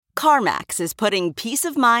CarMax is putting peace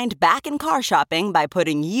of mind back in car shopping by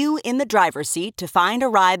putting you in the driver's seat to find a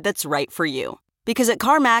ride that's right for you. Because at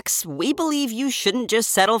CarMax, we believe you shouldn't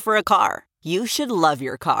just settle for a car. You should love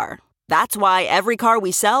your car. That's why every car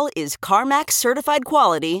we sell is CarMax certified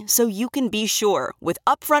quality, so you can be sure with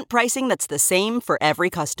upfront pricing that's the same for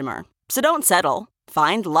every customer. So don't settle.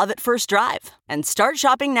 Find love at first drive and start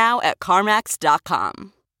shopping now at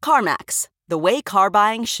CarMax.com. CarMax, the way car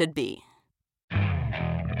buying should be.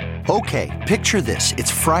 Okay, picture this.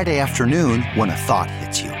 It's Friday afternoon when a thought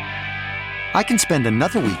hits you. I can spend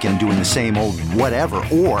another weekend doing the same old whatever,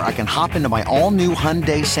 or I can hop into my all-new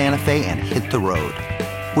Hyundai Santa Fe and hit the road.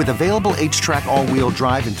 With available H-Track all-wheel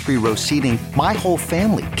drive and 3-row seating, my whole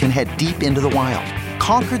family can head deep into the wild.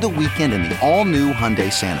 Conquer the weekend in the all-new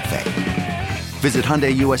Hyundai Santa Fe. Visit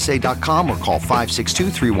HyundaiUSA.com or call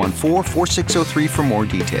 562-314-4603 for more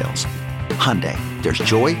details. Hyundai, there's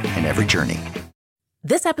joy in every journey.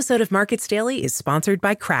 This episode of Markets Daily is sponsored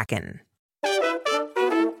by Kraken.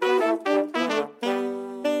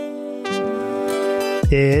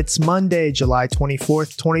 It's Monday, July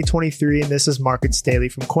 24th, 2023, and this is Markets Daily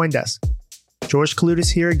from CoinDesk. George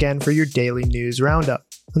Kalutis here again for your daily news roundup.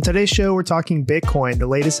 On today's show, we're talking Bitcoin, the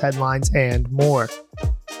latest headlines, and more.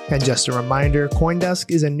 And just a reminder, CoinDesk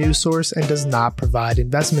is a news source and does not provide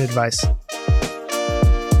investment advice.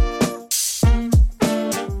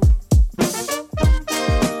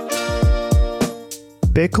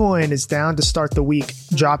 Bitcoin is down to start the week,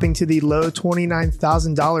 dropping to the low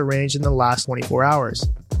 $29,000 range in the last 24 hours.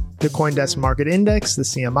 The CoinDesk Market Index, the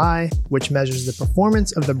CMI, which measures the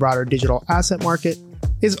performance of the broader digital asset market,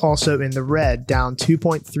 is also in the red, down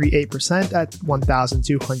 2.38% at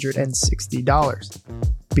 $1,260.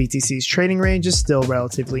 BTC's trading range is still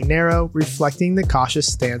relatively narrow, reflecting the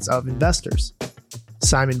cautious stance of investors.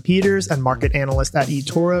 Simon Peters, a market analyst at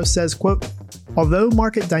eToro, says, quote, "Although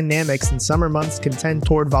market dynamics in summer months can tend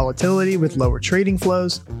toward volatility with lower trading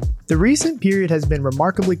flows, the recent period has been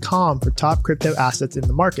remarkably calm for top crypto assets in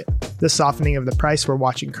the market. The softening of the price we're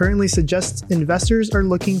watching currently suggests investors are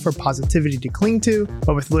looking for positivity to cling to,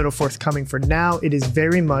 but with little forthcoming for now, it is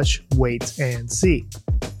very much wait and see."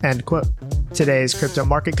 End quote. Today's crypto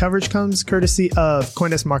market coverage comes courtesy of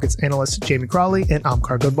CoinDesk Markets analyst Jamie Crawley and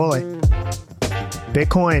Amkar Godbole.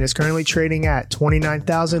 Bitcoin is currently trading at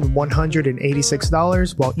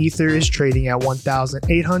 $29,186, while Ether is trading at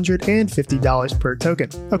 $1,850 per token,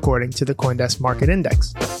 according to the CoinDesk Market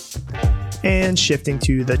Index. And shifting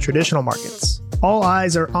to the traditional markets. All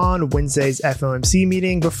eyes are on Wednesday's FOMC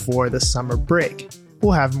meeting before the summer break.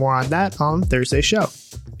 We'll have more on that on Thursday's show.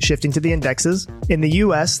 Shifting to the indexes, in the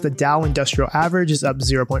US, the Dow Industrial Average is up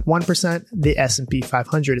 0.1%, the S&P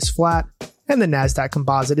 500 is flat, and the Nasdaq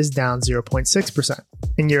Composite is down 0.6%.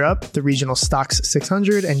 In Europe, the regional Stoxx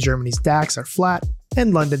 600 and Germany's DAX are flat,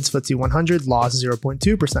 and London's FTSE 100 lost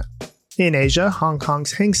 0.2%. In Asia, Hong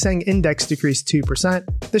Kong's Hang Seng Index decreased 2%,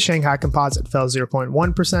 the Shanghai Composite fell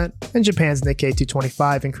 0.1%, and Japan's Nikkei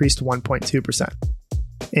 225 increased 1.2%.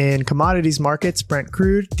 In commodities markets, Brent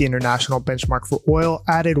crude, the international benchmark for oil,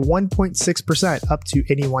 added 1.6% up to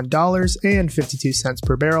 $81.52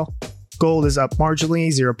 per barrel. Gold is up marginally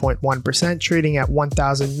 0.1%, trading at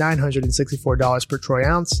 $1,964 per troy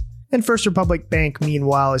ounce. And First Republic Bank,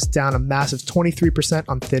 meanwhile, is down a massive 23%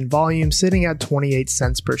 on thin volume, sitting at 28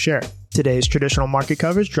 cents per share. Today's traditional market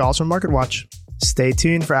coverage draws from MarketWatch. Stay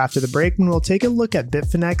tuned for after the break when we'll take a look at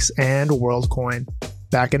Bitfinex and WorldCoin.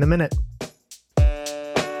 Back in a minute.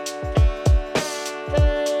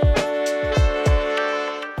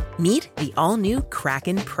 Meet the all-new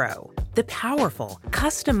Kraken Pro, the powerful,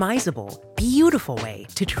 customizable, beautiful way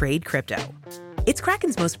to trade crypto. It's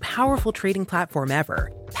Kraken's most powerful trading platform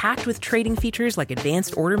ever, packed with trading features like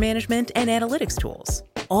advanced order management and analytics tools,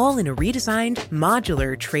 all in a redesigned,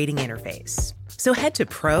 modular trading interface. So head to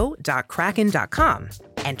pro.kraken.com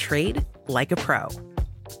and trade like a pro.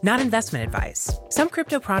 Not investment advice. Some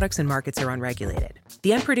crypto products and markets are unregulated.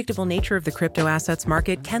 The unpredictable nature of the crypto assets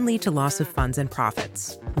market can lead to loss of funds and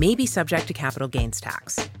profits, may be subject to capital gains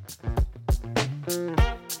tax.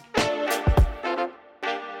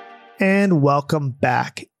 And welcome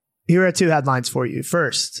back. Here are two headlines for you.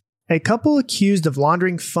 First, a couple accused of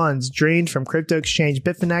laundering funds drained from crypto exchange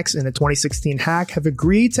Bitfinex in a 2016 hack have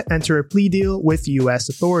agreed to enter a plea deal with U.S.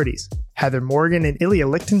 authorities. Heather Morgan and Ilya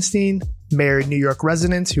Lichtenstein, married New York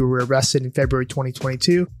residents who were arrested in February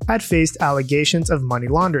 2022, had faced allegations of money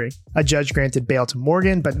laundering. A judge granted bail to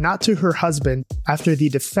Morgan, but not to her husband, after the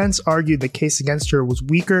defense argued the case against her was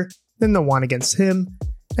weaker than the one against him,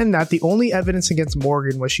 and that the only evidence against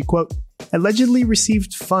Morgan was she, quote, allegedly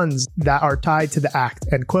received funds that are tied to the act,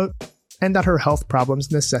 end quote, and that her health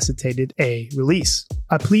problems necessitated a release.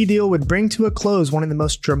 A plea deal would bring to a close one of the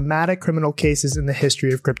most dramatic criminal cases in the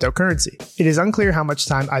history of cryptocurrency. It is unclear how much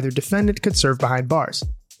time either defendant could serve behind bars.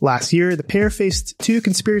 Last year, the pair faced 2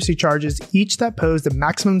 conspiracy charges, each that posed a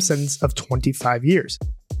maximum sentence of 25 years.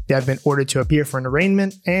 They have been ordered to appear for an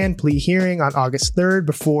arraignment and plea hearing on August 3rd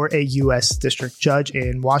before a U.S. district judge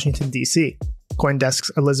in Washington, D.C.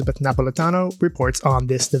 CoinDesk's Elizabeth Napolitano reports on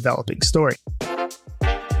this developing story.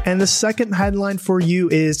 And the second headline for you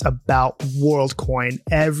is about WorldCoin,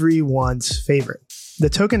 everyone's favorite. The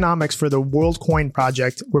tokenomics for the WorldCoin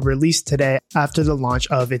project were released today after the launch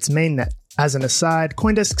of its mainnet. As an aside,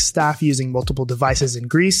 CoinDesk staff using multiple devices in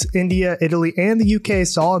Greece, India, Italy, and the UK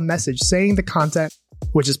saw a message saying the content,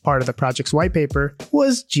 which is part of the project's white paper,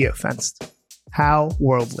 was geofenced. How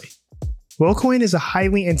worldly. WorldCoin is a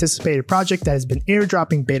highly anticipated project that has been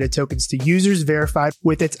airdropping beta tokens to users verified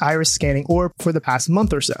with its iris scanning orb for the past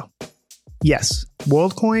month or so. Yes,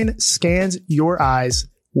 WorldCoin scans your eyes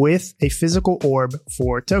with a physical orb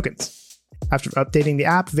for tokens. After updating the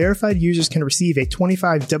app, verified users can receive a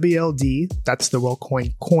 25 WLD, that's the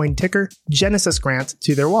WorldCoin coin ticker, Genesis grant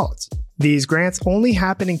to their wallets. These grants only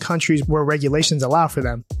happen in countries where regulations allow for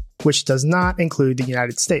them, which does not include the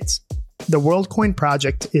United States. The WorldCoin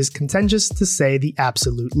project is contentious to say the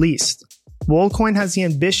absolute least. WorldCoin has the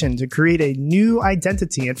ambition to create a new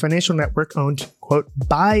identity and financial network owned, quote,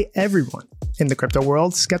 by everyone. In the crypto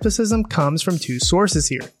world, skepticism comes from 2 sources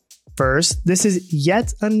here. First, this is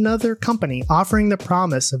yet another company offering the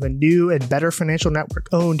promise of a new and better financial network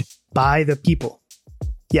owned by the people.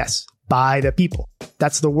 Yes, by the people.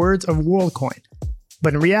 That's the words of WorldCoin.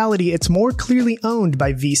 But in reality, it's more clearly owned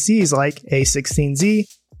by VCs like A16Z,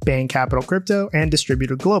 Bain Capital Crypto, and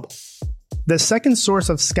Distributed Global. The second source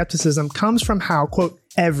of skepticism comes from how, quote,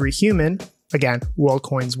 every human, again,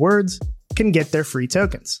 WorldCoin's words, can get their free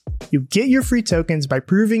tokens. You get your free tokens by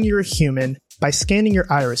proving you're a human by scanning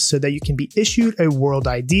your iris so that you can be issued a World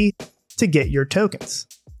ID to get your tokens.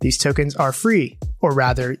 These tokens are free, or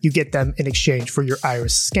rather, you get them in exchange for your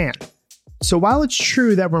iris scan. So while it's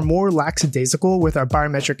true that we're more lackadaisical with our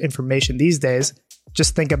biometric information these days,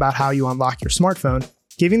 just think about how you unlock your smartphone.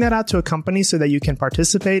 Giving that out to a company so that you can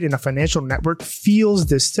participate in a financial network feels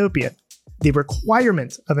dystopian. The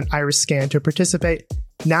requirement of an iris scan to participate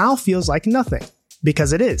now feels like nothing,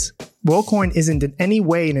 because it is. WorldCoin isn't in any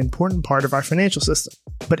way an important part of our financial system.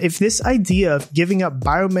 But if this idea of giving up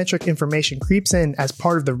biometric information creeps in as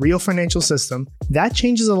part of the real financial system, that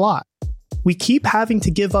changes a lot. We keep having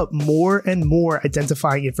to give up more and more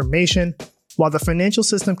identifying information, while the financial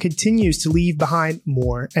system continues to leave behind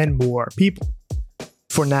more and more people.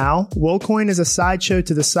 For now, WorldCoin is a sideshow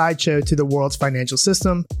to the world's financial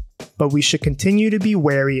system, but we should continue to be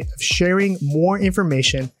wary of sharing more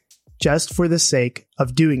information just for the sake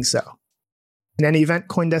of doing so. In any event,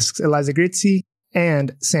 CoinDesk's Eliza Grizzi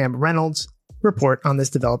and Sam Reynolds report on this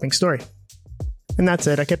developing story. And that's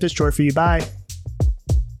it. I kept it short for you. Bye.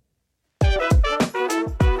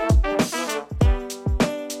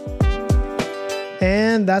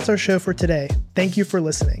 And that's our show for today. Thank you for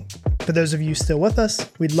listening. For those of you still with us,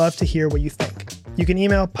 we'd love to hear what you think. You can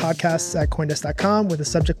email podcasts@coindesk.com with the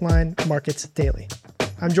subject line Markets Daily.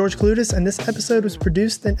 I'm George Kaloutis, and this episode was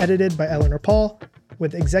produced and edited by Eleanor Paul,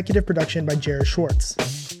 with executive production by Jared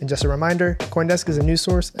Schwartz. And just a reminder, CoinDesk is a news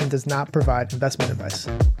source and does not provide investment advice.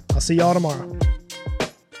 I'll see y'all tomorrow.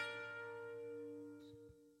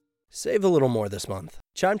 Save a little more this month.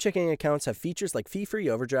 Chime checking accounts have features like fee-free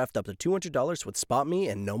overdraft up to $200 with SpotMe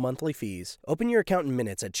and no monthly fees. Open your account in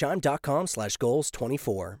minutes at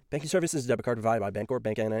chime.com/goals24. Banking services, debit card provided by Bancorp,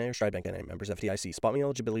 Bank NA, or Stride Bank NA. Members FDIC. SpotMe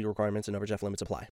eligibility requirements and overdraft limits apply.